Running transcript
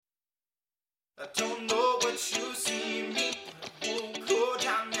I don't know what you see me, but I won't go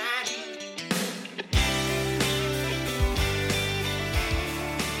down that easy.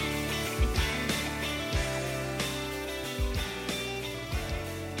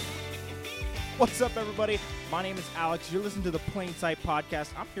 What's up, everybody? My name is Alex. You're listening to the Plain Sight Podcast.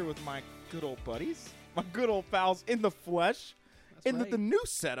 I'm here with my good old buddies, my good old pals in the flesh, That's the new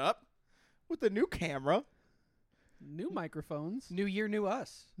setup, with the new camera, New microphones. New year, new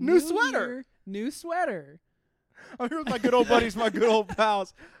us. new sweater. year, new sweater. I'm here with my good old buddies, my good old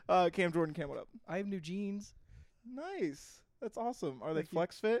pals. Cam Jordan, Cam, what up? I have new jeans. Nice. That's awesome. Are they Thank you.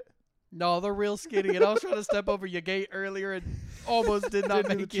 flex fit? No, they're real skinny, and I was trying to step over your gate earlier and almost did not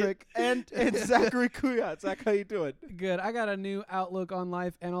Didn't do make the it. trick. And Zachary Kuyat. Zach, how you doing? Good. I got a new outlook on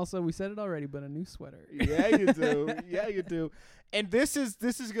life, and also we said it already, but a new sweater. Yeah, you do. Yeah, you do. And this is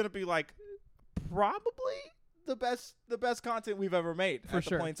gonna be like probably the best content we've ever made For at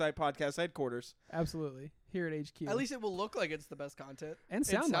sure. the Plain Sight Podcast headquarters. Absolutely. Here at HQ. At least it will look like it's the best content. and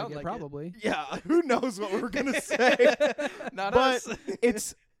sound, sound like like it, it. probably. Yeah, who knows what we're gonna say? Not But us.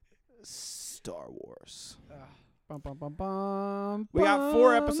 it's Star Wars. Bum, bum, bum, bum, We got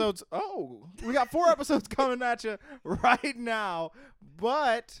 4 bum. episodes. Oh, we got 4 episodes coming at you right now.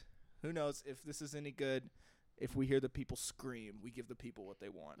 But who knows if this is any good? If we hear the people scream, we give the people what they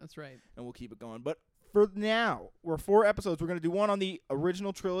want. That's right. And we'll keep it going. But for now, we're 4 episodes. We're going to do one on the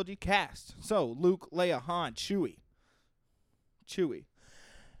original trilogy cast. So, Luke, Leia, Han, Chewie.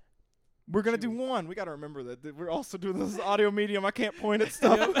 We're going to do one. We got to remember that we're also doing this audio medium. I can't point at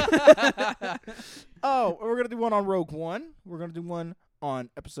stuff. Oh, we're going to do one on Rogue One. We're going to do one on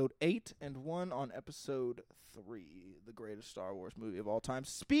episode 8 and one on episode 3, the greatest Star Wars movie of all time.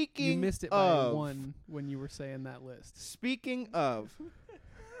 Speaking You missed it by of, one when you were saying that list. Speaking of,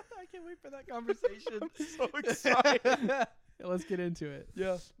 I can't wait for that conversation. I'm so excited. Yeah, let's get into it.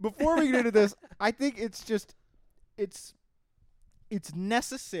 Yeah. Before we get into this, I think it's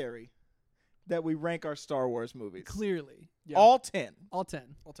necessary that we rank our Star Wars movies. Clearly. Yeah. All 10. All 10.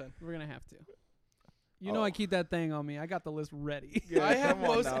 All 10. We're going to have to. You know I keep that thing on me. I got the list ready. Yeah, I have come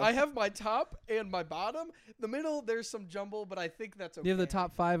on now. I have my top and my bottom. The middle, there's some jumble, but I think that's okay. Do you have the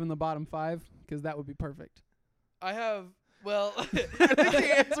top 5 and the bottom 5? Because that would be perfect. I have, well, I think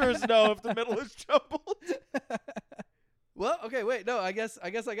the answer is no if the middle is jumbled. well, okay, wait, no, I guess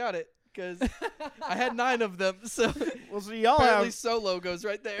I got it because I had 9 of them, so Well, so y'all apparently have Solo goes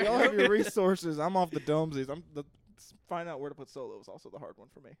right there. y'all have your resources. I'm off the domesies. Find out where to put Solo is also the hard one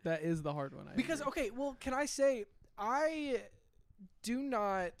for me. That is the hard one. I Because agree. okay, well, can I say I do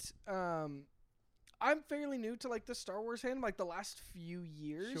not I'm fairly new to like the Star Wars fandom, like the last few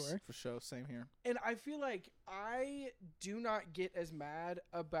years. Sure. For sure, same here. And I feel like I do not get as mad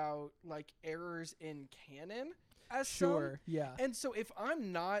about like errors in canon as Sure. Yeah. some. And so if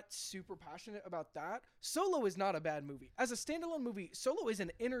I'm not super passionate about that, Solo is not a bad movie. As a standalone movie, Solo is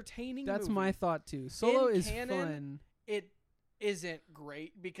an entertaining That's movie. my thought too. Solo In is canon, fun. It isn't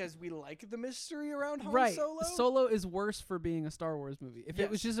great because we like the mystery around Han Right. Solo. Solo is worse for being a Star Wars movie. If it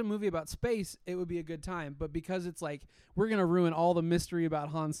was Yes. just a movie about space, it would be a good time. But because it's like we're gonna ruin all the mystery about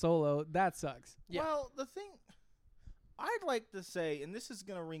Han Solo, that sucks. Yeah. Well, the thing I'd like to say, and this is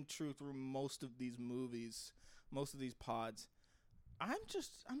gonna ring true through most of these movies, most of these pods. I'm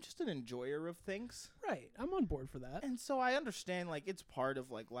just an enjoyer of things. Right. I'm on board for that. And so I understand, like, it's part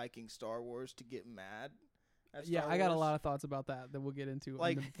of, like, liking Star Wars to get mad at Yeah, Star I got a Wars. lot of thoughts about that we'll get into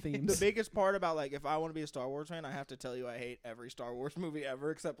Like, on the themes. the biggest part about, like, if I want to be a Star Wars fan, I have to tell you I hate every Star Wars movie ever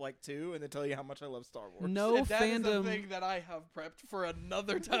except, like, 2, and then tell you how much I love Star Wars. No And that is a fandom. thing that I have prepped for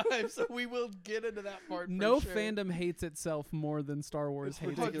another time, so we will get into that part. No for sure. fandom hates itself more than Star Wars It's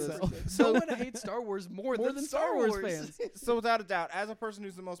hates ridiculous. itself. No one hates Star Wars more than Star Wars fans. So without a doubt, as a person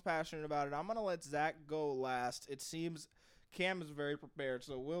who's the most passionate about it, I'm going to let Zach go last. It seems Cam is very prepared,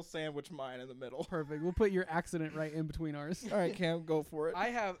 so we'll sandwich mine in the middle. Perfect. We'll put your accident right in between ours. All right, Cam, go for it. I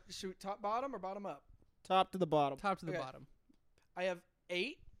have top bottom or bottom up. Top to the bottom. Top to the Okay. bottom. I have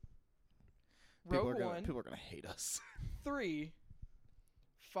 8. People Rogue are One, gonna hate us. 3,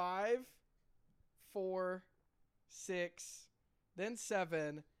 5, 4, 6, then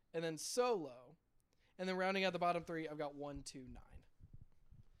 7, and then Solo, and then rounding out the bottom 3, I've got 1, 2, 9.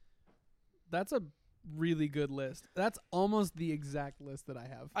 That's a really good list. That's almost the exact list that I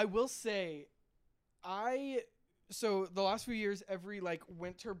have. I will say, so the last few years, every like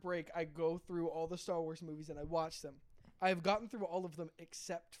winter break, I go through all the Star Wars movies and I watch them. I've gotten through all of them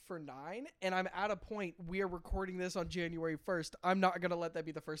except for 9, and I'm at a point. We are recording this on January 1st. I'm not gonna let that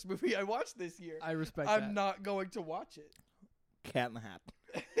be the first movie I watch this year. I respect that. I'm not going to watch it. Cat in the Hat.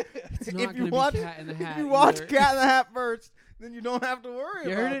 It's not if gonna you be watch, Cat in the Hat if you watch either. Cat in the Hat first, then you don't have to worry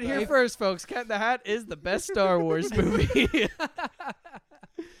You about heard it here that. first, folks. Cat in the Hat is the best Star Wars movie.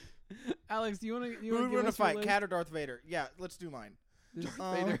 Alex, do you want to? Who would win a fight, Cat or Darth Vader? Yeah, let's do mine.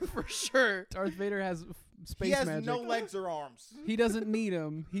 Vader for sure. Darth Vader has space He has magic. no legs or arms. He doesn't need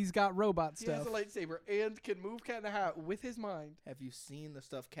them. He's got robot He has stuff. a lightsaber and can move Cat in the Hat with his mind. Have you seen the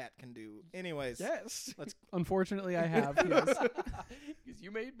stuff Cat can do? Anyways, Yes. Unfortunately, I have. Yes. Because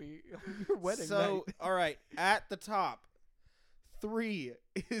you made me on your wedding so night. all right, at the top, 3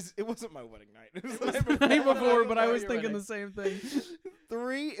 is. It wasn't my wedding night. It was It was the the Night night before, but I before was your thinking wedding. the same thing.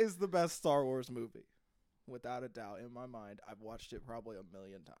 3 is the best Star Wars movie, without a doubt. In my mind, I've watched it probably a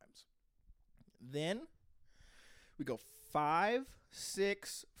million times. Then we go 5,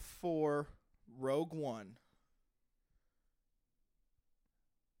 6, 4, Rogue One.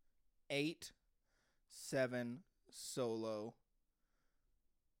 8, 7, Solo.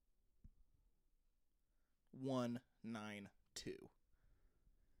 1, 9, 2.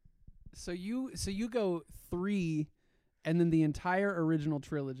 So you go 3, and then the entire original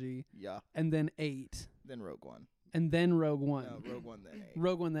trilogy, Yeah. and then 8, Then Rogue One. and then Rogue One. No, Rogue One, then 8.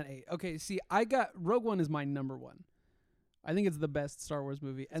 Rogue One, then 8. Okay, see, I got Rogue One is my number 1. I think it's the best Star Wars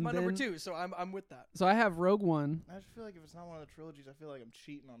movie. It's and my then, number 2, so I'm with that. So I have Rogue One. I just feel like if it's not one of the trilogies, I feel like I'm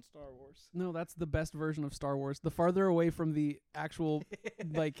cheating on Star Wars. No, that's the best version of Star Wars. The farther away from the actual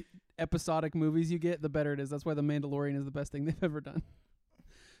like episodic movies you get, the better it is. That's why The Mandalorian is the best thing they've ever done.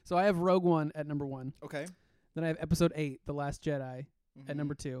 So I have Rogue One at number 1. Okay. Then I have Episode 8, The Last Jedi, at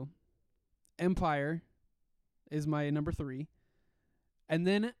number 2. Empire is my number 3. And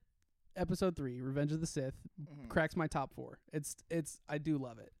then Episode 3, Revenge of the Sith, cracks my top 4. It's I do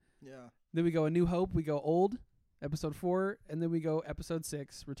love it. Yeah. Then we go A New Hope, we go Old, Episode 4, and then we go Episode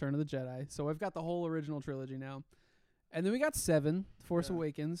 6, Return of the Jedi. So I've got the whole original trilogy now. And then we got 7, Force Yeah.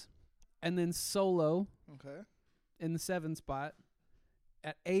 Awakens, and then Solo Okay. in the 7 spot.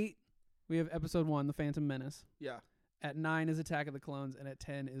 At 8, we have Episode 1, The Phantom Menace. Yeah. At 9 is Attack of the Clones, and at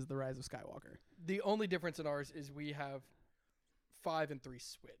 10 is The Rise of Skywalker. The only difference in ours is we have 5 and 3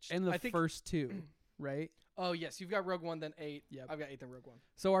 switched. And the I think, first 2, right? Oh, yes. You've got Rogue One, then 8. Yep. I've got 8, then Rogue One.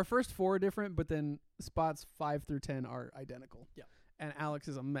 So our first 4 are different, but then spots 5 through 10 are identical. Yeah. And Alex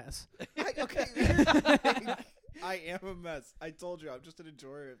is a mess. Okay. I am a mess. I told you, I'm just an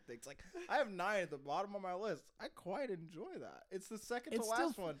enjoyer of things. Like, I have 9 at the bottom of my list. I quite enjoy that. It's the second It's to still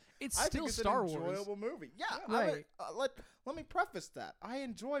last one. It's I still think it's Star an Wars. enjoyable movie. Yeah, Yeah. Right. let me preface that. I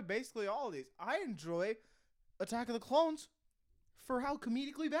enjoy basically all of these. I enjoy Attack of the Clones for how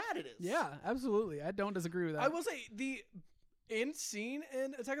comedically bad it is. Yeah, absolutely. I don't disagree with that. I will say, the end scene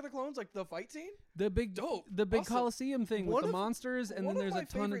in Attack of the Clones, like the fight scene, the big dope. the big Awesome. Coliseum thing with One the of- monsters, and one then of there's a my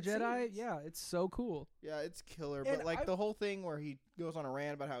ton of favorite Jedi. scenes. Yeah, it's so cool. Yeah, it's killer. And But like I- the whole thing where he goes on a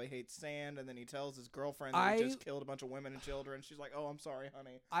rant about how he hates sand, and then he tells his girlfriend that I- he just killed a bunch of women and children. She's like, "Oh, I'm sorry,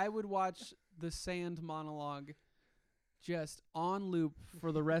 honey." I would watch the sand monologue just on loop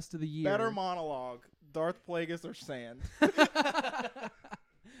for the rest of the year. Better monologue: Darth Plagueis or sand.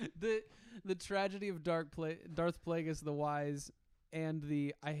 the tragedy of Darth Plagueis the Wise, and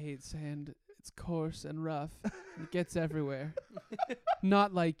the I hate sand. It's coarse and rough. It gets everywhere.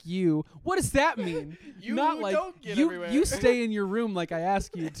 Not like you. What does that mean? You Not like don't get you. everywhere. You stay in your room like I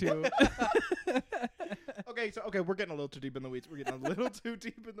ask you to. Okay, we're getting a little too deep in the weeds. We're getting a little too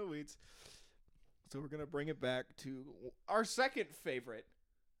deep in the weeds. So we're gonna bring it back to our second favorite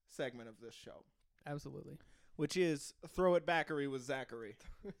segment of this show, Absolutely. which is Throw It Backery with Zachary.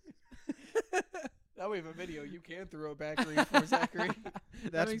 Now we have a video. You can throw a Backery for Zachary.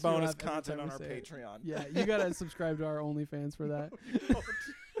 That That's makes me bonus laugh every content time on we our say it. Patreon. Yeah, you gotta subscribe to our OnlyFans for that.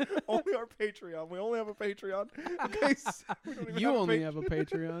 Only our Patreon. We only have a Patreon. Okay, so we don't even You have only a have a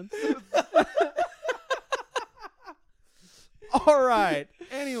Patreon. All right.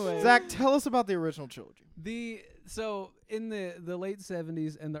 Anyway, Zach, tell us about the original trilogy. So in the late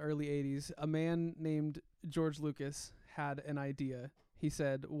 70s and the early 80s, a man named George Lucas had an idea. He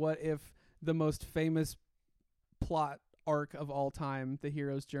said, "What if the most famous plot arc of all time, the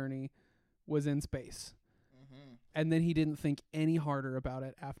hero's journey, was in space?" Mm-hmm. And then he didn't think any harder about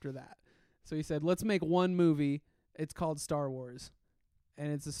it after that. So he said, "Let's make one movie. It's called Star Wars."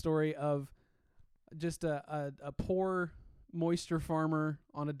 And it's a story of just a poor moisture farmer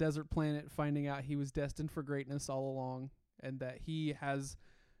on a desert planet finding out he was destined for greatness all along, and that he has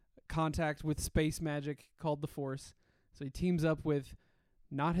contact with space magic called the Force. So he teams up with,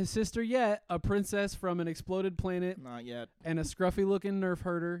 not his sister yet, a princess from an exploded planet, Not yet. and a scruffy looking nerf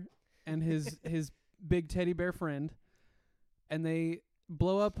herder and his big teddy bear friend, and they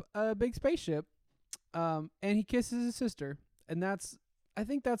blow up a big spaceship, and he kisses his sister, and that's I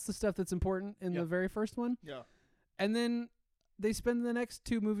think that's the stuff that's important in Yeah. the very first one. Yeah. And then they spend the next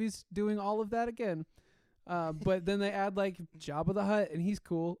 2 movies doing all of that again. But then they add like Jabba the Hutt, and he's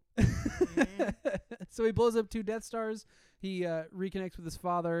cool. So he blows up 2 Death Stars. He reconnects with his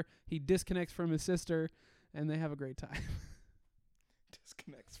father. He disconnects from his sister, and they have a great time.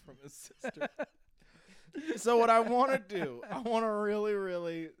 Disconnects from his sister. So what I want to do, I want to really,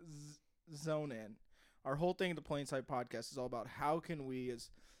 really zone in. Our whole thing at the Plain Sight Podcast is all about how can we,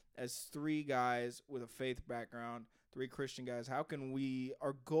 as 3 guys with a faith background, 3 Christian guys, how can we,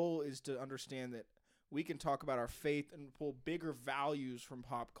 our goal is to understand that we can talk about our faith and pull bigger values from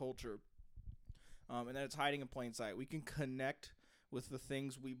pop culture, and that it's hiding in plain sight. We can connect with the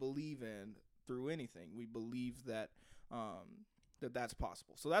things we believe in through anything. We believe that that's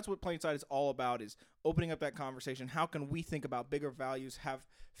possible. So that's what Plain Sight is all about, is opening up that conversation. How can we think about bigger values, have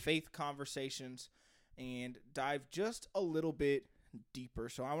faith conversations, and dive just a little bit deeper.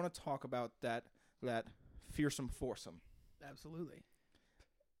 So I want to talk about that fearsome foursome Absolutely.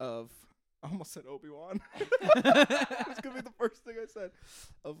 of, I almost said Obi-Wan. It's going to be the first thing I said.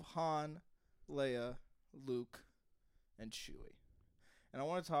 Of Han, Leia, Luke, and Chewie. And I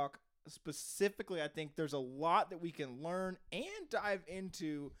want to talk specifically, I think there's a lot that we can learn and dive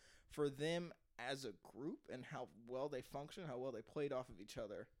into for them as a group and how well they function, how well they played off of each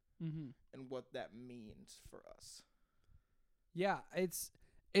other, Mm-hmm. and what that means for us. Yeah, it's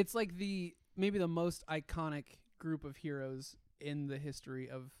like maybe the most iconic group of heroes in the history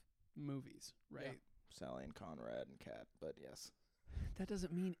of movies, right? Yeah. Sally and Conrad and Kat, but yes. That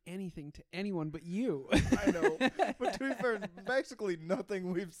doesn't mean anything to anyone but you. I know. But to be fair, basically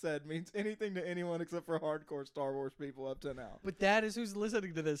nothing we've said means anything to anyone except for hardcore Star Wars people up to now. But that is who's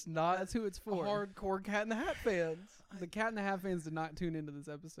listening to this, not That's who it's for. hardcore Cat in the Hat fans. The Cat in the Hat fans did not tune into this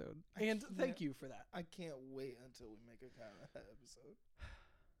episode. And thank you for that. I can't wait until we make a Cat in the Hat episode.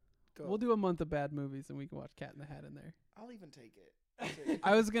 Go. We'll do a month of bad movies and we can watch Cat in the Hat in there. I'll even take it.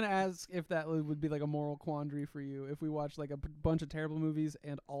 I was going to ask if that would be like a moral quandary for you. If we watched like a bunch of terrible movies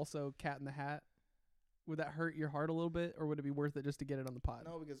and also Cat in the Hat, would that hurt your heart a little bit, or would it be worth it just to get it on the pod?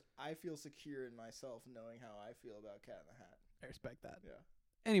 No, because I feel secure in myself knowing how I feel about Cat in the Hat. I respect that. Yeah.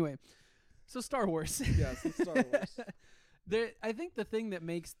 Anyway, so Star Wars. Yes, it's Star Wars. I think the thing that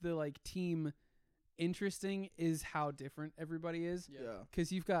makes the like team interesting is how different everybody is. Yeah.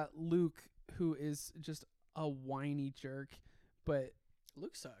 Because you've got Luke, who is just a whiny jerk, but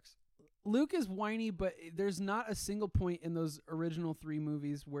Luke sucks. Luke is whiny, but there's not a single point in those original 3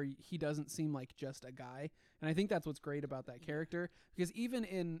 movies where he doesn't seem like just a guy. And I think that's what's great about that character, because even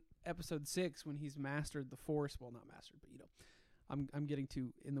in episode 6, when he's mastered the Force, well, not mastered, but I'm getting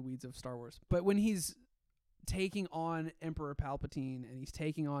too in the weeds of Star Wars. But when he's taking on Emperor Palpatine and he's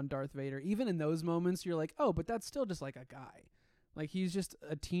taking on Darth Vader, even in those moments, you're like, oh, but that's still just like a guy. Like, he's just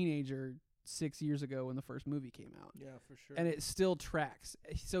a teenager 6 years ago when the first movie came out. Yeah, for sure. And it still tracks.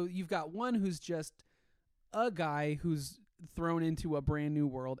 So you've got one who's just a guy who's thrown into a brand new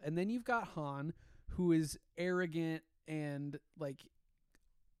world, and then you've got Han, who is arrogant and like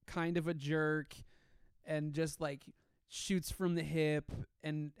kind of a jerk and just like shoots from the hip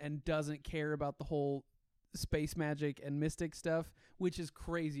and doesn't care about the whole space magic and mystic stuff, which is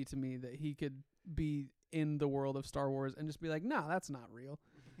crazy to me that he could be in the world of Star Wars and just be like, "No, that's not real."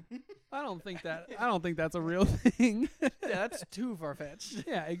 I don't think that's a real thing. Yeah, that's too far-fetched.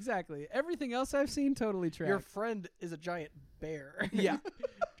 Yeah, exactly. Everything else I've seen totally tracks. Your friend is a giant bear. Yeah.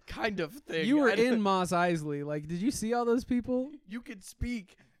 Kind of thing. You were I don't- in Mos Eisley. Like, did you see all those people? You could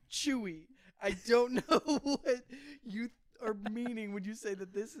speak Chewy. I don't know what you are meaning when you say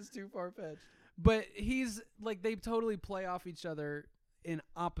that this is too far-fetched. But he's like, they totally play off each other in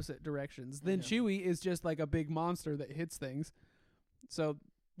opposite directions. Then Yeah. Chewie is just like a big monster that hits things. So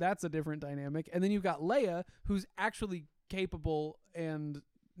that's a different dynamic. And then you've got Leia, who's actually capable and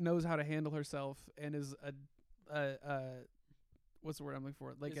knows how to handle herself and is a what's the word I'm looking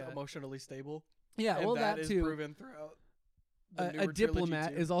for? Like Is emotionally stable. yeah, And well that that is too. proven throughout the A newer trilogy, diplomat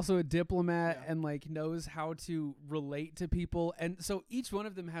too. is also a diplomat Yeah. and like knows how to relate to people, and so each one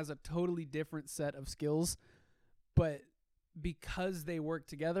of them has a totally different set of skills, but because they work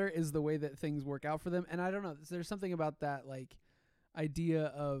together is the way that things work out for them. And I don't know, there's something about that like idea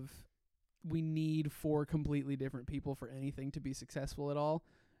of we need 4 completely different people for anything to be successful at all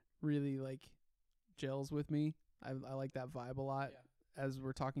really like gels with me. I like that vibe a lot as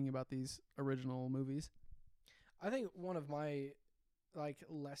we're talking about these original movies. I think one of my like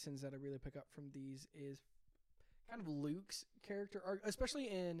lessons that I really pick up from these is kind of Luke's character arc, especially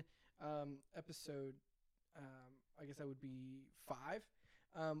in episode I guess that would be 5.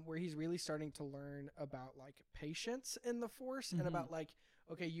 where he's really starting to learn about like patience in the Force and Mhm. about like,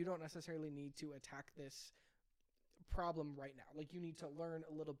 okay, you don't necessarily need to attack this problem right now. Like you need to learn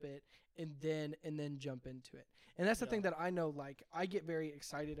a little bit and then jump into it. And that's the thing that I know, like I get very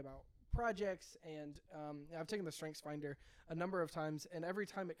excited about projects, and I've taken the Strengths Finder a number of times, and every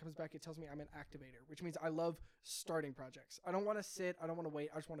time it comes back it tells me I'm an activator, which means I love starting projects. I don't want to sit, I don't want to wait,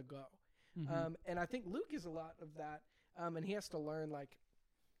 I just want to go. Mhm. And I think Luke is a lot of that, and he has to learn like,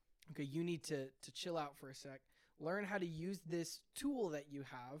 okay, you need to chill out for a sec, learn how to use this tool that you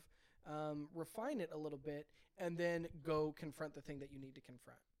have, refine it a little bit, and then go confront the thing that you need to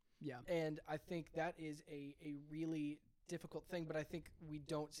confront. Yeah. And I think that is a really difficult thing, but I think we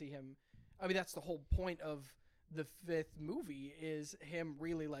don't see him. I mean, that's the whole point of the 5th movie, is him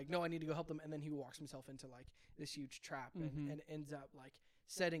really like, no, I need to go help them. And then he walks himself into like this huge trap and ends up like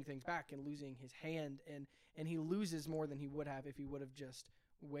setting things back and losing his hand. And he loses more than he would have if he would have just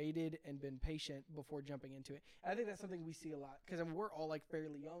waited and been patient before jumping into it. And I think that's something we see a lot, because I mean, we're all like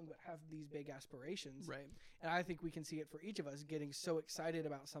fairly young but have these big aspirations, Right. and I think we can see it for each of us, getting so excited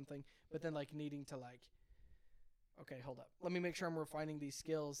about something but then like needing to like, okay, hold up, let me make sure I'm refining these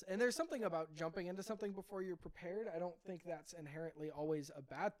skills. And there's something about jumping into something before you're prepared. I don't think that's inherently always a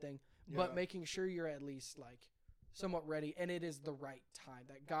bad thing, but Yeah. making sure you're at least like somewhat ready, and it is the right time,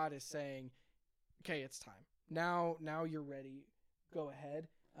 that God is saying, okay, it's time now you're ready, go ahead.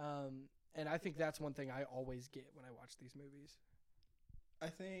 And I think that's one thing I always get when I watch these movies. I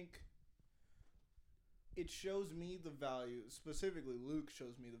think it shows me the value, specifically Luke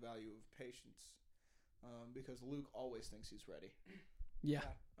shows me the value of patience, because Luke always thinks he's ready. Yeah.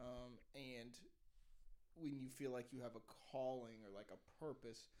 And when you feel like you have a calling or like a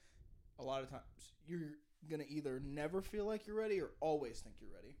purpose, a lot of times you're going to either never feel like you're ready or always think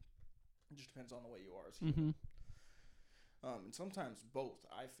you're ready. It just depends on the way you are as a human. And sometimes both,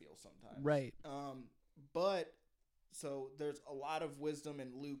 I feel sometimes. Right. But so there's a lot of wisdom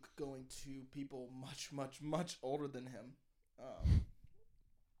in Luke going to people much, much, much older than him,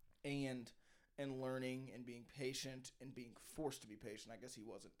 and learning and being patient and being forced to be patient. I guess he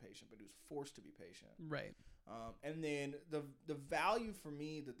wasn't patient, but he was forced to be patient. Right. And then the value for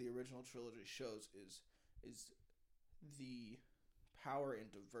me that the original trilogy shows is the power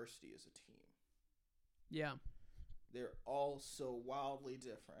and diversity as a team. Yeah. They're all so wildly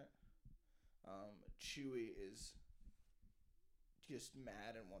different. Chewie is just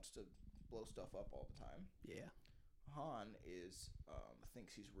mad and wants to blow stuff up all the time. Yeah. Han is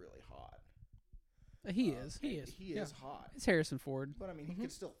thinks he's really hot. He is. He is. He is hot. It's Harrison Ford. But I mean, he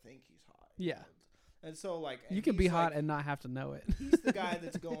could still think he's hot. Yeah. know? And so like You can be he's, hot like, and not have to know it. he's the guy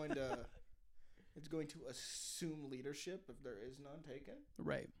that's going to assume leadership if there is none taken.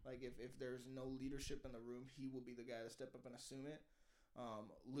 Right. Like if there's no leadership in the room, he will be the guy to step up and assume it.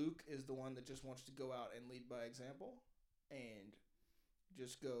 Luke is the one that just wants to go out and lead by example and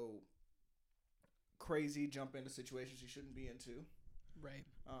just go crazy, jump into situations he shouldn't be into. Right.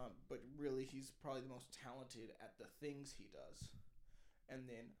 But really, he's probably the most talented at the things he does. And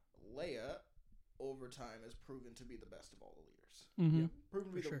then Leia, over time, has proven to be the best of all the leaders. Mm-hmm.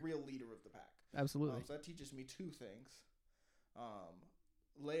 Proven to be For the sure. real leader of the pack. Absolutely. So that teaches me two things.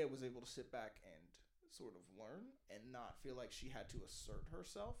 Leia was able to sit back and sort of learn and not feel like she had to assert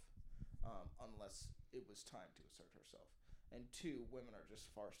herself unless it was time to assert herself. And two, women are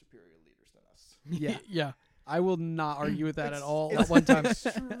just far superior leaders than us. Yeah. Yeah. I will not argue with that at all. It's one time.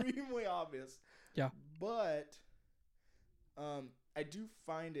 extremely obvious. Yeah. But I do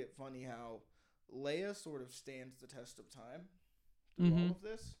find it funny how Leia sort of stands the test of time through all of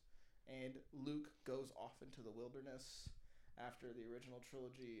this, and Luke goes off into the wilderness after the original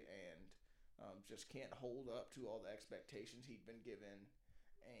trilogy and just can't hold up to all the expectations he'd been given,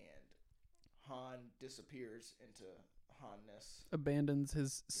 and Han disappears into Han-ness. Abandons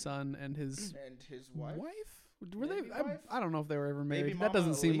his son and his And his wife? Were they? Maybe wife? I don't know if they were ever Baby married. mama That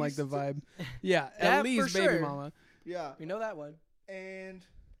doesn't at seem like the least. vibe. Yeah, That at least for baby sure. mama. Yeah. We know that one. And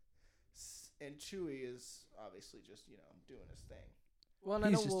Chewie is obviously just, doing his thing. Well, and I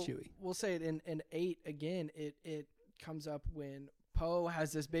He's know just we'll, Chewy. we'll say it in 8 again. It comes up when Poe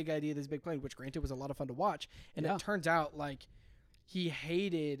has this big idea, this big plan, which granted was a lot of fun to watch, and Yeah. it turns out like he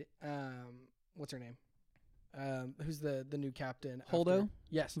hated what's her name? Who's the new captain? Holdo? after-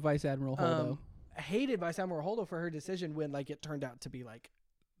 Yes. Vice Admiral Holdo. Hated Vice Admiral Holdo for her decision when like it turned out to be like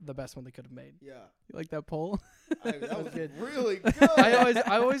the best one they could have made. Yeah, You like that poll? that was good. really good.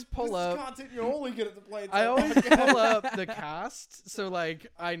 I always pull this up. is content you only get at the Plain I Sight always Podcast. pull up the cast, so like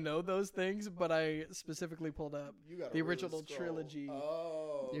I know those things, but I specifically pulled up You gotta the really original scroll. trilogy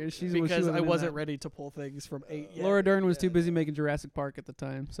Oh, Yeah, okay. she's- because would've I been wasn't that. ready to pull things from 8 yet. Laura Dern was too Yeah. busy making Jurassic Park at the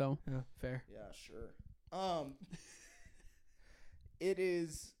time, so Yeah, fair. Yeah, sure. It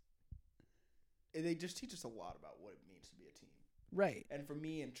is. They just teach us a lot about what it means to be a team. right. And for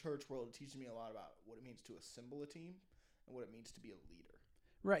me in church world, it teaches me a lot about what it means to assemble a team and what it means to be a leader.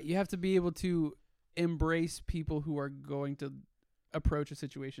 Right. You have to be able to embrace people who are going to approach a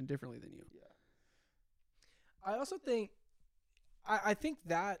situation differently than you. Yeah. I also think, I think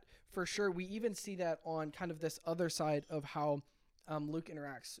that for sure we even see that on kind of this other side of how Luke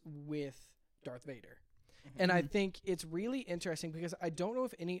interacts with Darth Vader. And I think it's really interesting because I don't know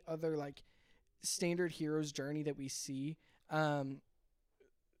if any other like standard hero's journey that we see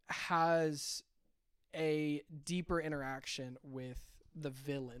has a deeper interaction with the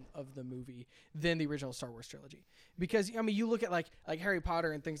villain of the movie than the original Star Wars trilogy. Because I mean, you look at like Harry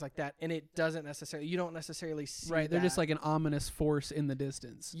Potter and things like that, and it doesn't necessarily, you don't necessarily see Right. They're just that. like an ominous force in the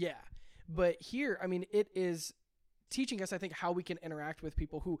distance. Yeah. But here, I mean, it is teaching us, I think, how we can interact with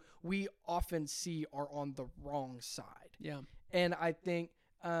people who we often see are on the wrong side. Yeah. And I think,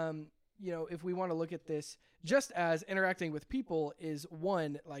 you know, if we want to look at this just as interacting with people is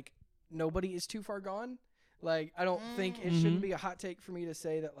one, like, nobody is too far gone. Like, I don't think it shouldn't be a hot take for me to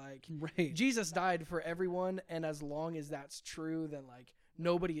say that, like, Right. Jesus died for everyone. And as long as that's true, then, like,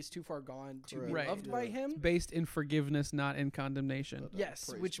 nobody is too far gone to be Correct. loved Right. by Yeah. him. Based in forgiveness, not in condemnation. But, Yes,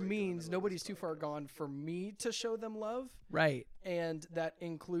 praise which break means on nobody's everybody's too far gone. gone for me to show them love. Right. And that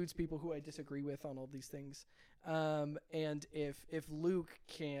includes people who I disagree with on all these things. And if Luke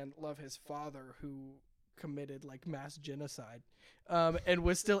can love his father who committed like mass genocide, and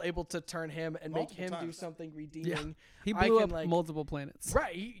was still able to turn him and make Multiple him do times. something redeeming, He I blew can, up like- multiple planets.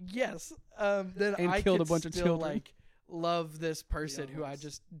 right? Yes. Then And I killed could a bunch of still, children. like love this person young who I ones.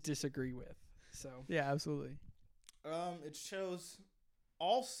 just disagree with. So Yeah, absolutely. It shows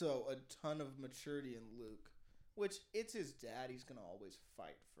also a ton of maturity in Luke, which it's his dad. He's gonna always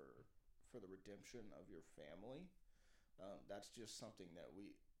fight for the redemption of your family. That's just something that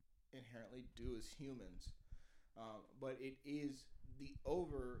we inherently do as humans. But it is the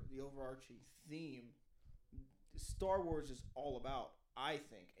overarching theme. Star Wars is all about, I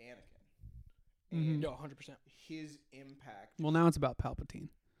think, Anakin Mhm. and no, 100%. his impact. Well, now it's about Palpatine.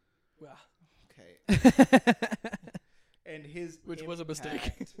 Well, Okay, and his which was a mistake.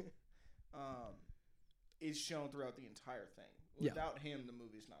 impact, is shown throughout the entire thing. Yeah. Without him, the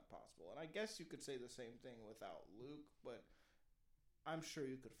movie's not possible. And I guess you could say the same thing without Luke, but I'm sure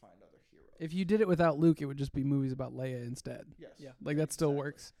you could find other heroes. If you did it without Luke, it would just be movies about Leia instead. Yes. Yeah. Like that still Exactly.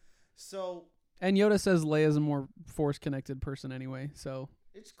 works. So And Yoda says Leia's a more force-connected person anyway, so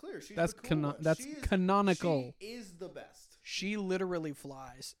it's clear she's that's the cool one. that's She is- canonical. She is the best. she literally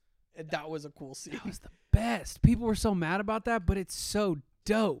flies. And that was a cool scene. That was the best. People were so mad about that, but it's so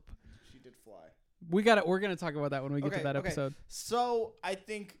dope. She did fly. We're gonna talk about that when we get to Okay, that okay. episode. So I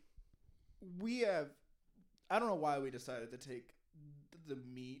think we have. I don't know why we decided to take the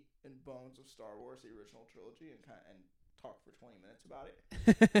meat and bones of Star Wars, the original trilogy, and talk for 20 minutes about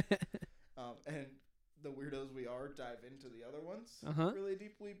it. And the weirdos we are dive into the other ones Uh-huh. really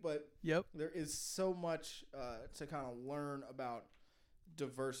deeply, but Yep. there is so much to kind of learn about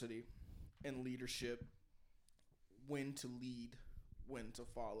diversity and leadership, when to lead, when to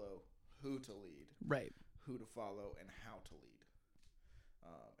follow, who to lead, Right. who to follow, and how to lead,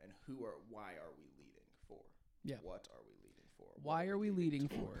 and why are we leading for? Yeah. What are we leading for? Why are we leading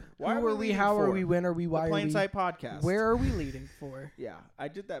for? Why Who are we? How are we? When are we? Why The are Plain we? Sight Podcast. Where are we leading for? Yeah, I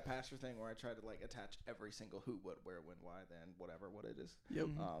did that pastor thing where I tried to like attach every single who, what, where, when, why, then, whatever, what it is. Yep.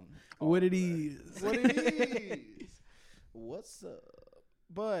 All What of it that. is. What it is. What's up?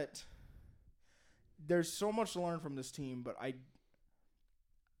 But there's so much to learn from this team, but I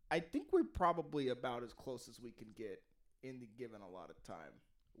think we're probably about as close as we can get in the given a lot of time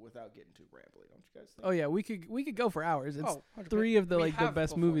without getting too rambly, don't you guys think? Oh yeah, we could go for hours. It's Oh, 100%. 3 of the We like the have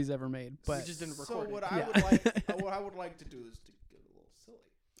best before. movies ever made. But just didn't So record it. what Yeah. I would like to do is to get a little silly.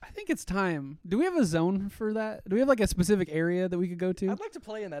 I think it's time. Do we have a zone for that? Do we have like a specific area that we could go to? I'd like to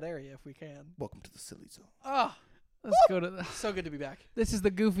play in that area if we can. Welcome to the silly zone. Ah, Let's go to. so good to be back. This is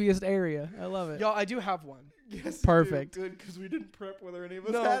the goofiest area. I love it. Y'all, I do have one. Yes, Perfect. Good, because we didn't prep whether any of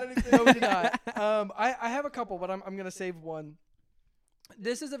us No, had anything. no, we did not. I have a couple, but I'm gonna save one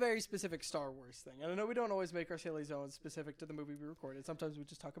This is a very specific Star Wars thing. And I know we don't always make our silly zones specific to the movie we recorded. Sometimes we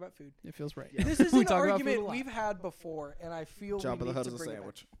just talk about food. It feels right. This is We an talk about food a argument lot. we've had before, and I feel Jabba we the need Hutt to is a bring it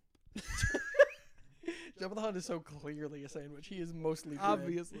sandwich. back. Jabba the Hutt is so clearly a sandwich. He is mostly bread.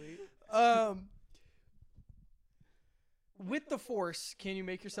 Obviously. With the Force, can you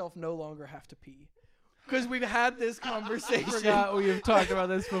make yourself no longer have to pee? Because we've had this conversation. Forgot we have talked about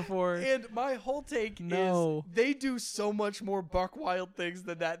this before. And my whole take No. is they do so much more buck wild things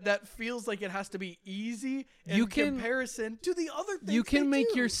than that. That feels like it has to be easy in You can- comparison to the other things You can they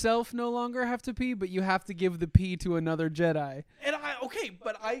make do. yourself no longer have to pee, but you have to give the pee to another Jedi. And I'm okay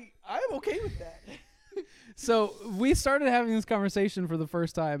with that. So we started having this conversation for the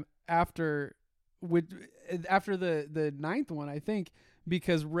first time after the ninth one, I think,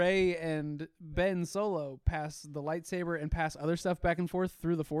 because Rey and Ben Solo pass the lightsaber and pass other stuff back and forth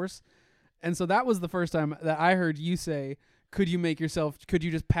through the Force. And so that was the first time that I heard you say, could you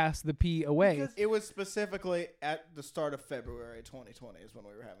just pass the pee away? Because- It was specifically at the start of February 2020 is when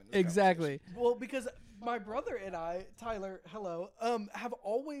we were having this Exactly. Well, because my brother and I, Tyler, hello, have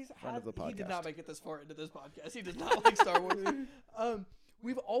always Friend had. of the He did podcast. not make it this far into this podcast. He does not like Star Wars.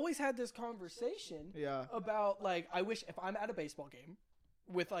 We've always had this conversation Yeah. about like, I wish if I'm at a baseball game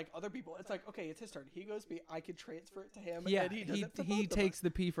with like other people, it's like, okay, it's his turn. He goes pee. I could transfer it to him. Yeah, and he does it for he both of takes us. the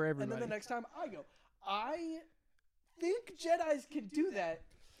pee for And everybody. then the next time I go, I think Jedis can do that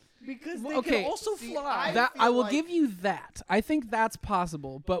because they Okay, can also see, fly. I I will feel give you that. I think that's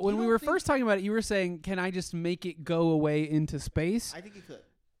possible. But when You we don't were think- first talking about it, you were saying, "Can I just make it go away into space?" I think you could.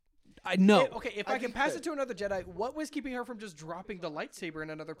 No. Okay, if I I can think pass that- it to another Jedi, what was keeping her from just dropping the lightsaber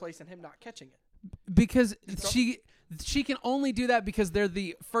in another place and him not catching it? Because she can only do that because they're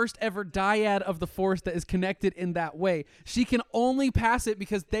the first ever dyad of the Force that is connected in that way. She can only pass it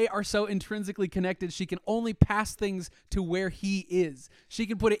because they are so intrinsically connected. She can only pass things to where he is. She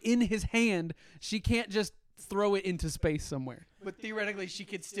can put it in his hand. She can't just throw it into space somewhere. But theoretically, she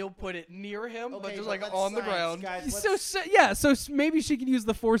could still put it near him, but just like let's on the science, ground. Guys, So maybe she can use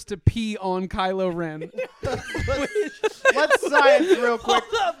the Force to pee on Kylo Ren. let's science real quick.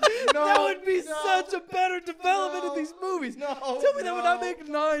 No, that would be no, such a better development no, in these movies. No, Tell me that would not no, make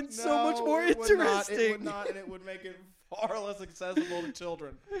 9 so much no, more it would not, interesting. It would not, and it would make it far less accessible to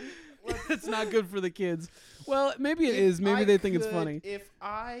children. It's not good for the kids. Well, maybe it If is. Maybe I they think it's could- funny.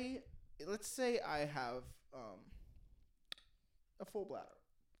 Let's say I have a full bladder,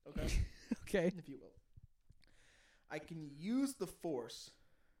 okay, Okay. if you will, I can use the Force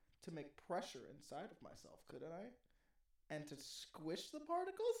to make pressure inside of myself, couldn't I? And to squish the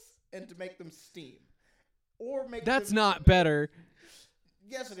particles and to make them steam, or make That's them, not better.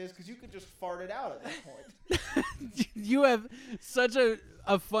 Yes, it is, because you could just fart it out at that point. You have such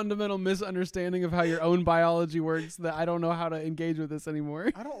a fundamental misunderstanding of how your own biology works that I don't know how to engage with this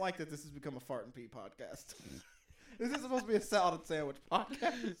anymore. I don't like that this has become a fart and pee podcast. This is supposed to be a salad and sandwich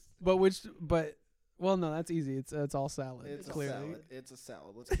podcast. Well, no, that's easy. It's all salad. It's clearly. a salad. It's a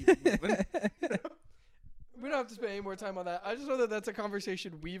salad. Let's keep it moving. We don't have to spend any more time on that. I just know that that's a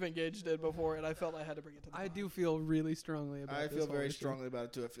conversation we've engaged in before, and I felt I had to bring it to the I pod. do feel really strongly about I this feel whole very issue. strongly about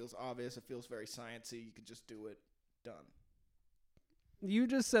it too. It feels obvious. It feels very sciencey. You could just do it. Done. You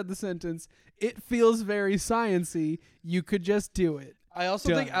just said the sentence, it feels very sciencey. You could just do it. I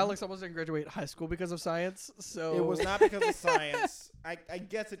also think Done. Alex almost didn't graduate high school because of science. So It was not because of science. I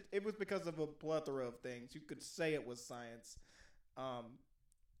guess it was because of a plethora of things. You could say it was science.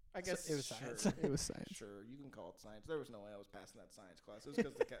 I guess it was sure. science. It was science. Sure, you can call it science. There was no way I was passing that science class. It was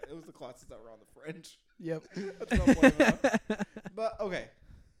because it was the classes that were on the fringe. Yep. That's what I'm blaming on. But okay,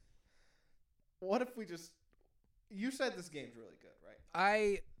 what if we just? You said this game's really good, right?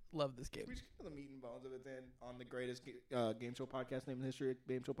 I love this game. We just get to the meat and bones of it then on the greatest game show podcast name in history.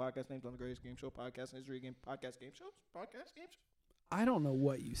 Game show podcast named on the greatest game show podcast in history. Podcast game shows. I don't know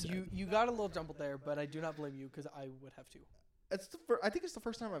what you said. You got a little jumbled there, but I do not blame you because I would have to. It's I think it's the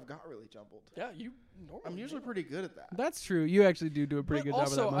first time I've got really jumbled. Yeah, you normally. I'm usually do. pretty good at that. That's true. You actually do a pretty But good job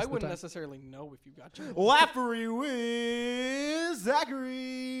of that also, most I of the wouldn't time. necessarily know if you got you. Laffery with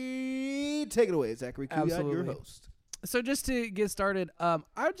Zachary. Take it away, Zachary. Kuyat, your Absolutely. host. So just to get started, I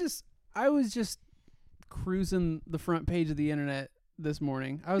was just cruising the front page of the internet this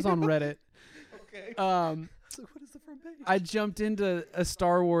morning. I was on Reddit. Okay. So what is the front page? I jumped into a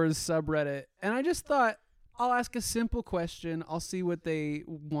Star Wars subreddit, and I just thought I'll ask a simple question. I'll see what they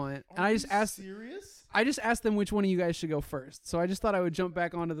want, and I just asked. Serious? I just asked them which one of you guys should go first. So I just thought I would jump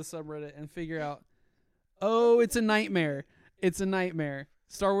back onto the subreddit and figure out. Oh, it's a nightmare. It's a nightmare.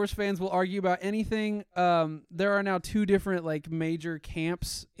 Star Wars fans will argue about anything. There are now 2 different like major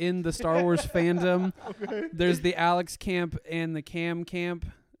camps in the Star Wars fandom. Okay. There's the Alex camp and the Cam camp.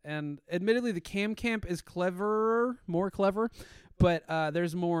 And admittedly, the Cam camp is more clever, but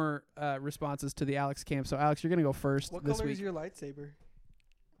there's more responses to the Alex camp. So, Alex, you're going to go first What this color week. is your lightsaber?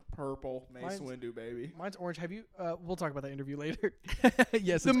 Purple Mace Mine's- Windu, baby. Mine's orange. Have you? We'll talk about that interview later.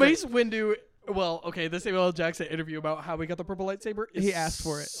 Yes, The it's Mace Windu. Well, okay, the Samuel L. Jackson interview about how we got the purple lightsaber. Is He asked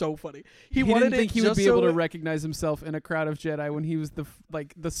for it. So funny. He wanted didn't think it he would just be able so to recognize himself in a crowd of Jedi when he was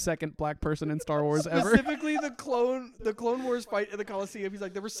the second black person in Star Wars ever. Specifically, the Clone Wars fight in the Coliseum. He's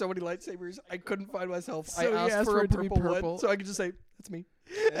like, there were so many lightsabers, I couldn't find myself. So I he asked asked for for a it to be purple purple. one, so I could just say, "That's me."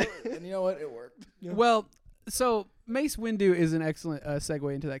 And you know what? It worked. Well, so Mace Windu is an excellent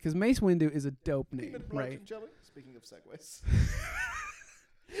segue into that because Mace Windu is a dope name, Peanut butter right? and jelly. Speaking of segues.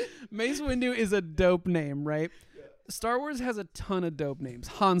 Mace Windu is a dope name, right? Star Wars has a ton of dope names.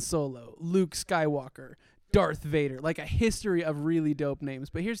 Han Solo, Luke Skywalker, Darth Vader, like a history of really dope names.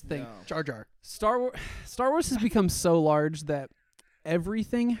 But here's the thing. No. Jar Jar. Star Wars has become so large that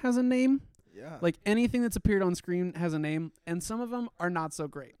everything has a name. Yeah. Like anything that's appeared on screen has a name, and some of them are not so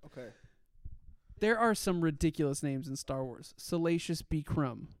great. Okay. There are some ridiculous names in Star Wars. Salacious B.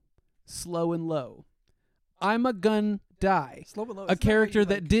 Crumb, Slow and Low, I'm a Gun Die, Slow and low. a Isn't that how character you,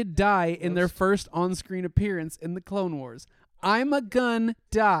 that like- did die in their roast? first on-screen appearance in the Clone Wars. I'm a Gun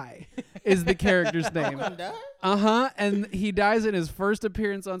Die is the character's name. And he dies in his first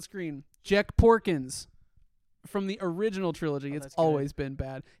appearance on screen. Jack Porkins from the original trilogy. Oh, It's that's good. always been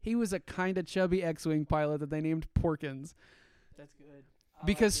bad. He was a kind of chubby X-Wing pilot that they named Porkins. That's good.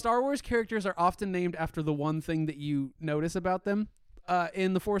 Because Star Wars characters are often named after the one thing that you notice about them.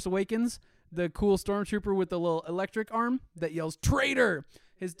 In The Force Awakens, the cool stormtrooper with the little electric arm that yells, "Traitor!"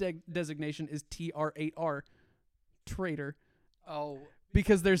 His designation is TR-8R. Traitor. Oh,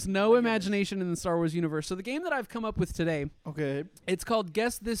 Because there's no My goodness. imagination in the Star Wars universe. So the game that I've come up with today, Okay. it's called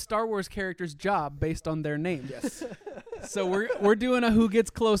Guess This Star Wars Character's Job based on their name. Yes. So we're doing a who gets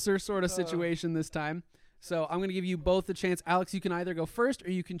closer sort of situation this time. So I'm going to give you both the chance. Alex, you can either go first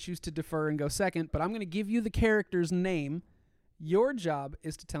or you can choose to defer and go second, but I'm going to give you the character's name. Your job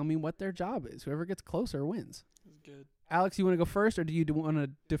is to tell me what their job is. Whoever gets closer wins. that's good. Alex, you want to go first or do you want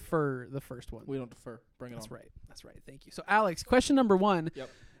to defer the first one? We don't defer. Bring it That's on. right. That's right. Thank you. So Alex, question number 1. Yep.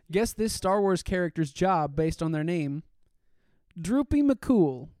 Guess this Star Wars character's job based on their name. Droopy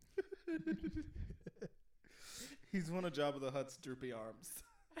McCool. He's one of Jabba the Hutt's droopy arms.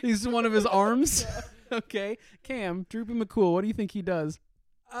 He's one of his arms. Okay. Cam, Droopy McCool, what do you think he does?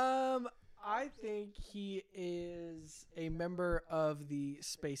 I think he is a member of the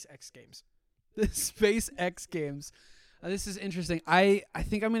SpaceX Games. The SpaceX Games. This is interesting. I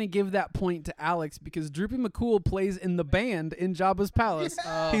think I'm going to give that point to Alex because Droopy McCool plays in the band in Jabba's Palace.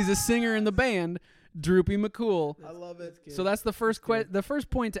 He's a singer in the band, Droopy McCool. I love it. So that's the first the first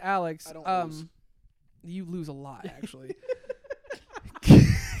point to Alex. I don't lose. You lose a lot actually.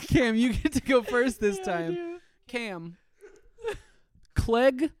 Cam, you get to go first this time. Cam.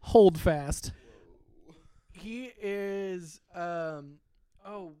 Clegg Holdfast. He is what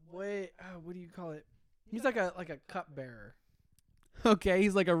do you call it? He's like a cup bearer. Okay,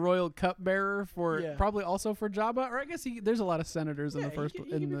 he's like a royal cup bearer for Yeah. probably also for Jabba, or I guess there's a lot of senators in the Yeah, first he in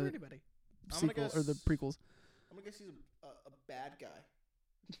can be for the anybody. I'm gonna sequel or the guess- prequels. I'm gonna guess he's a bad guy,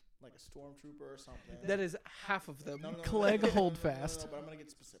 like a stormtrooper or something. That is half of them. Clegg Holdfast. But I'm gonna get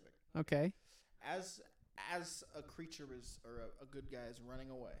specific. Okay. As a creature is or a good guy is running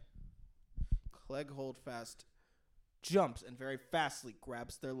away, Clegg Holdfast jumps and very fastly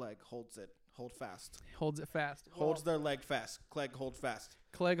grabs their leg, holds it, hold fast, Holds it fast. holds their leg fast. Clegg hold fast,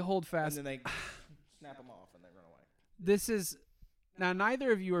 Clegg Holdfast. and then they snap them off and they run away. This is now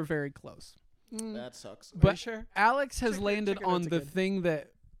neither of you are very close. That sucks. But sure? Alex has Chicken- landed chicken on nuts the are good. thing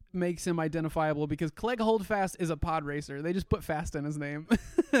that makes him identifiable because Clegg Holdfast is a pod racer. They just put fast in his name.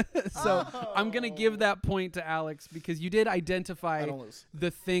 So I'm going to give that point to Alex because you did I identify don't lose.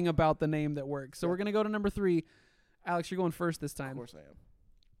 the thing about the name that works. So Yeah. we're going to go to number 3. Alex, you're going first this Of time. course I am.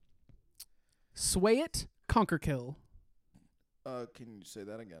 Sway it, conquer kill. Can you say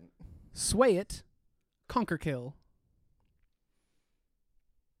that again? Sway it, conquer kill.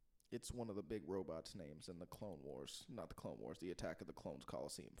 It's one of the big robots' names in the Clone Wars. Not the Clone Wars, the Attack of the Clones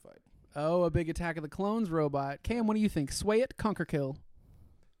Coliseum fight. Oh, a big Attack of the Clones robot. Cam, what do you think? Sway it, conquer kill.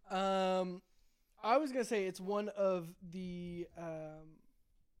 I was gonna say it's one of the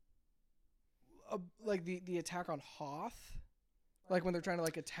like the attack on Hoth, like when they're trying to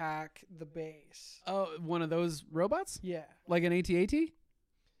like attack the base. Oh, one of those robots? Yeah, Like an AT-AT?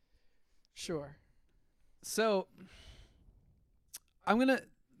 sure. So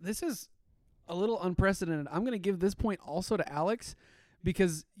This is a little unprecedented. I'm gonna give this point also to Alex,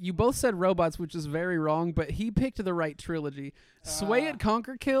 because you both said robots, which is very wrong, but he picked the right trilogy. Sway It,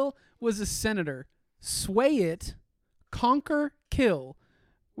 Conquer, Kill was a senator. Sway It, Conquer, Kill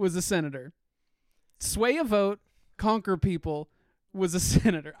was a senator. Sway a Vote, Conquer People was a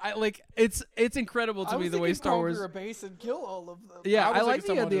senator. It's incredible to me the way Star Wars. Conquer a base and kill all of them. Yeah, I was like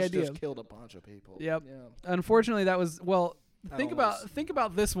thinking someone the idea. Just killed a bunch of people. Yep. Yeah. Unfortunately, that was Think Almost.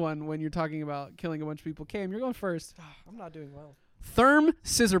 about this one when you're talking about killing a bunch of people. Cam, you're going first. I'm not doing well. Therm,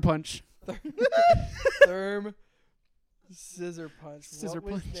 Scissor Punch. Therm, Scissor Punch. Scissor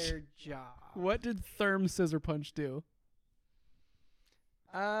what was Punch. their job? What did Therm, Scissor Punch do?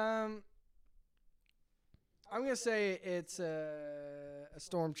 I'm gonna say it's a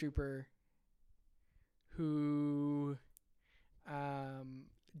stormtrooper who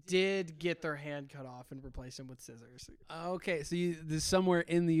did get their hand cut off and replace him with scissors. Okay, so there's somewhere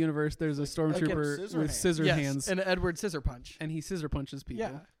in the universe there's a stormtrooper scissor with hands. scissor Yes, hands, and Edward Scissor Punch. and he scissor punches people.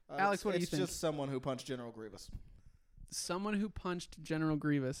 Yeah. Alex, what do you It's think? just someone who punched General Grievous. Someone who punched General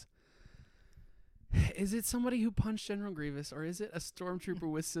Grievous. Is it somebody who punched General Grievous, or is it a stormtrooper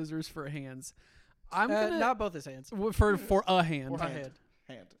with scissors for hands? I'm gonna Not both his hands. for a hand. Or A hand.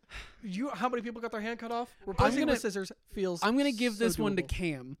 hand. How many people got their hand cut off? I'm Replacing gonna- with scissors feels. I'm gonna give so this one to doable.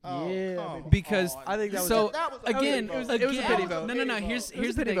 Cam. Oh, Yeah, come because on. I think that was so it. That was again, it was a pity vote. No. Here's It was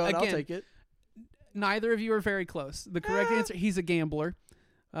a the pity thing. vote. I'll Again, take it. neither of you are very close. The correct answer: he's a gambler.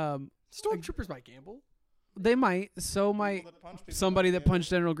 Stormtroopers might gamble. They might. So might People that punch people somebody like that punched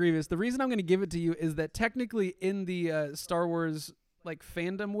General Grievous. The reason I'm going to give it to you is that technically in the Star Wars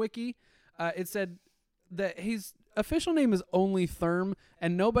fandom wiki, it said that his official name is only Therm,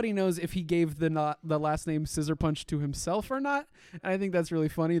 and nobody knows if he gave the last name Scissor Punch to himself or not. And I think that's really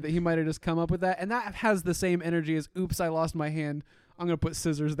funny that he might have just come up with that, and that has the same energy as "Oops, I lost my hand. I'm going to put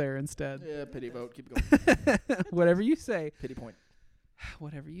scissors there instead." Yeah, pity vote. Keep going. Whatever you say. Pity point.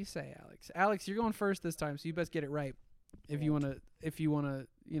 Whatever you say, Alex. Alex, you're going first this time, so you best get it right. If you want to,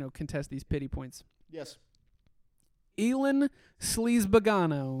 contest these pity points. Yes. Elon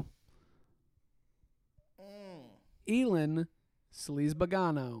Sleazebagano. Elon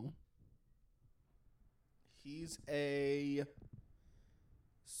Sleazebagano. He's a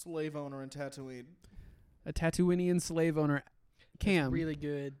slave owner in Tatooine. A Tatooinean slave owner. Cam. Really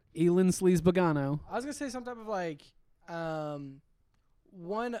good. Elon Sleazebagano. I was gonna say some type of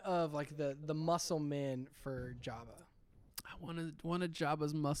one of the muscle men for Jabba. One of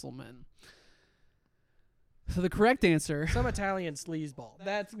Jabba's muscle men. So the correct answer. Some Italian sleazeball.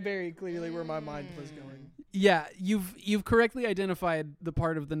 That's very clearly where my mind was going. Yeah, you've correctly identified the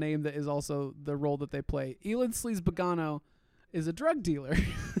part of the name that is also the role that they play. Elon Sleazebagano is a drug dealer.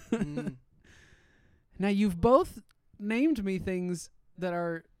 Mm. Now you've both named me things that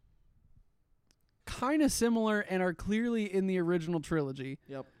are kind of similar and are clearly in the original trilogy.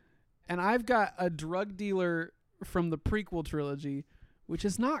 Yep. And I've got a drug dealer from the prequel trilogy, which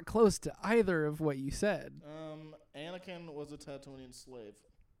is not close to either of what you said. Anakin was a Tatooinean slave.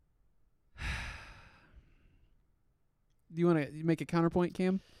 Do you want to make a counterpoint,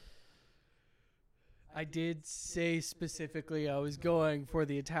 Cam? I did say specifically I was going for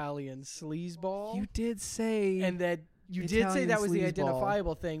the Italian sleazeball. You did say, and that you did say Italian that was the sleazeball.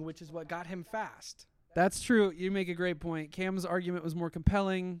 identifiable thing, which is what got him fast. that's true. You make a great point. Cam's argument was more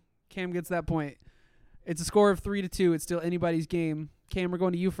compelling. Cam gets that point. It's a score of 3-2. It's still anybody's game. Cam, we're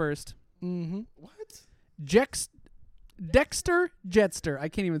going to you first. Mm-hmm. What? Dexter Jetster. I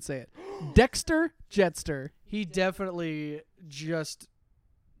can't even say it. Dexter Jetster. He definitely just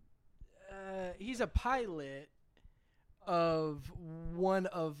he's a pilot of one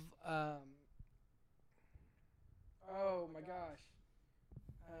of oh my gosh.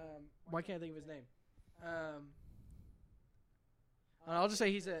 Why can't I think of his name? I'll just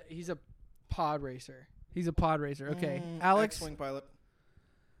say he's a pod racer. He's a pod racer. Okay. Alex. X-wing pilot.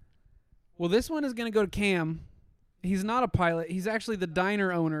 Well, this one is going to go to Cam. He's not a pilot. He's actually the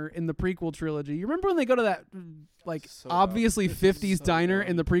diner owner in the prequel trilogy. You remember when they go to that, So obviously dumb. This is 50s so diner dumb.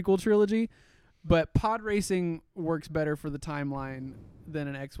 in the prequel trilogy? But pod racing works better for the timeline than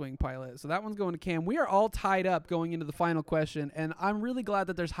an X-wing pilot. So that one's going to Cam. We are all tied up going into the final question, and I'm really glad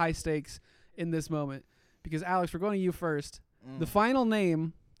that there's high stakes in this moment. Because, Alex, we're going to you first. The final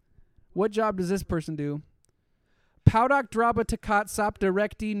name, what job does this person do? Powdak Draba Takat Sap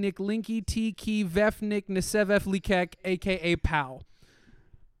Directi Nick Linky T Ki Vef Nick Nesevef Likek, a.k.a. Pow.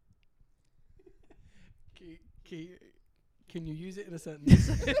 Can you use it in a sentence?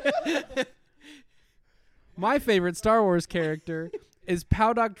 My favorite Star Wars character is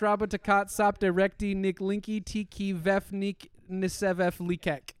Powdak Draba Takat Sap Directi Nick Linky T Ki Vef Nick Nisevef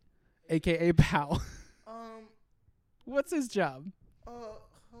Likek, a.k.a. Pow. What's his job?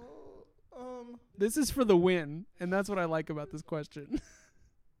 This is for the win, and that's what I like about this question.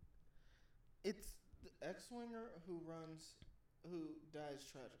 It's the X-winger who dies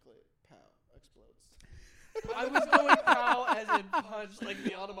tragically. Pow, explodes. I was going pow as in punch, like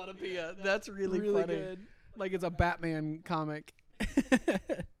the onomatopoeia. That's really funny. good. Like it's a Batman comic.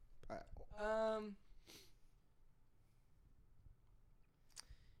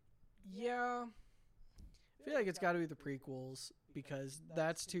 Yeah. I feel like it's got to be the prequels because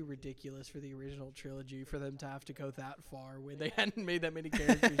that's too ridiculous for the original trilogy for them to have to go that far when they hadn't made that many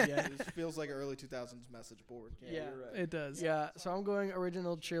characters yet. It feels like early 2000s message board. Yeah, Yeah. you're right. It does. Yeah, so I'm going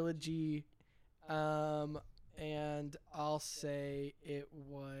original trilogy, and I'll say it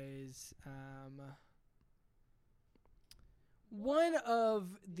was one of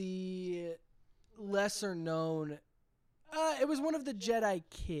the lesser known. It was one of the Jedi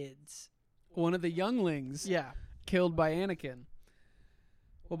kids. One of the younglings Yeah, killed by Anakin.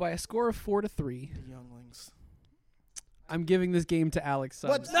 Well, by a score of 4-3, The younglings. I'm giving this game to Alex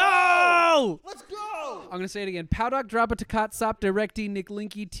Suggs. No! Let's go! I'm going to say it again. Powdak Drapa Takat Sop Directi Nick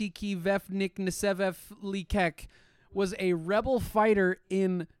Linky Tiki Vef Nick Nisevef Likek was a rebel fighter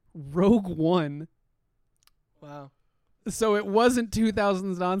in Rogue One. wow. So it wasn't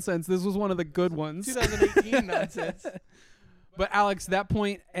 2000s nonsense. This was one of the good ones. 2018 nonsense. But Alex, that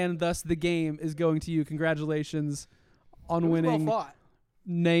point and thus the game is going to you. Congratulations on winning. Well fought.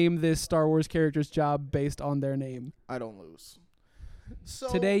 Name this Star Wars character's job based on their name. I don't lose. So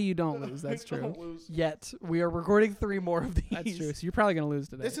Today you don't lose. That's I true. don't lose. Yet we are recording 3 more of these. That's true. So you're probably going to lose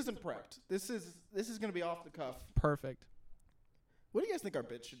today. This isn't prepped. This is going to be off the cuff. Perfect. What do you guys think our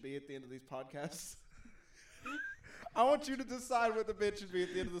bit should be at the end of these podcasts? I want you to decide what the bit should be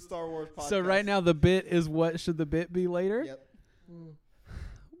at the end of the Star Wars podcast. So right now the bit is what should the bit be later? Yep.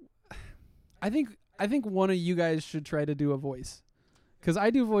 I think one of you guys should try to do a voice. Cuz I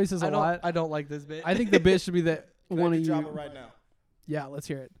do voices a lot. I don't like this bit. I think the bit should be that Can one I of do you. Jabba right now. Yeah, let's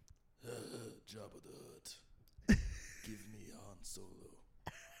hear it. Jabba the Hutt. Give me Han Solo.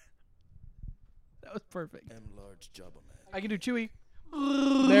 That was perfect. M large Jabba man. I can do Chewie.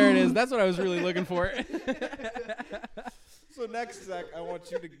 There it is. That's what I was really looking for. So next, Zach, I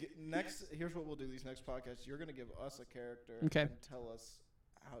want you to here's what we'll do these next podcasts. You're going to give us a character Okay. and tell us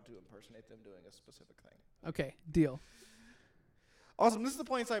how to impersonate them doing a specific thing. Okay, deal. Awesome. This is the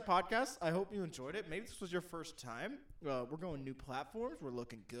Plain Sight Podcast. I hope you enjoyed it. Maybe this was your first time. We're going new platforms. We're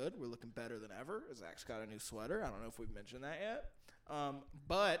looking good. We're looking better than ever. Zach's got a new sweater. I don't know if we've mentioned that yet.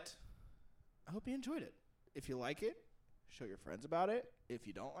 But I hope you enjoyed it. If you like it, show your friends about it. If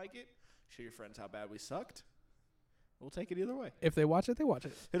you don't like it, show your friends how bad we sucked. We'll take it either way. If they watch it, they watch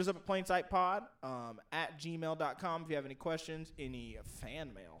it. Hit us up at plainsightpod at gmail.com if you have any questions, any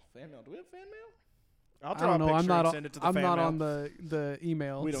fan mail. Fan mail. Do we have fan mail? I'll I draw don't know. a I'm picture not. and send it to the I'm fan not mail. on the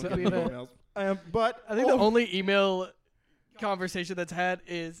email. We don't so- get the emails. But I think the only email conversation that's had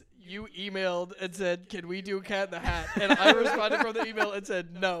is you emailed and said, "Can we do Cat in the Hat?" And I responded from the email and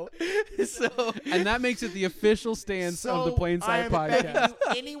said no. So and that makes it the official stance of the Plain I Sight am Podcast. begging you,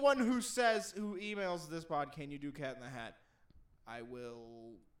 anyone who emails this pod, can you do Cat in the Hat? I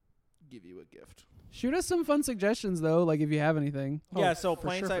will give you a gift. Shoot us some fun suggestions though, like if you have anything. Yeah, so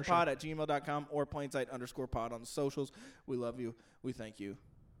for sure, plainsightpod at gmail.com or plainsight_pod on the socials. We love you. We thank you.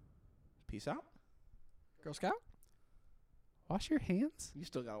 Peace out. Girl Scout. Wash your hands. You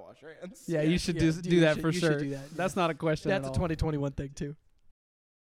still got to wash your hands. Yeah, you should Yeah, do that for you sure. should do that. That's not a question. That's at a all. 2021 thing too.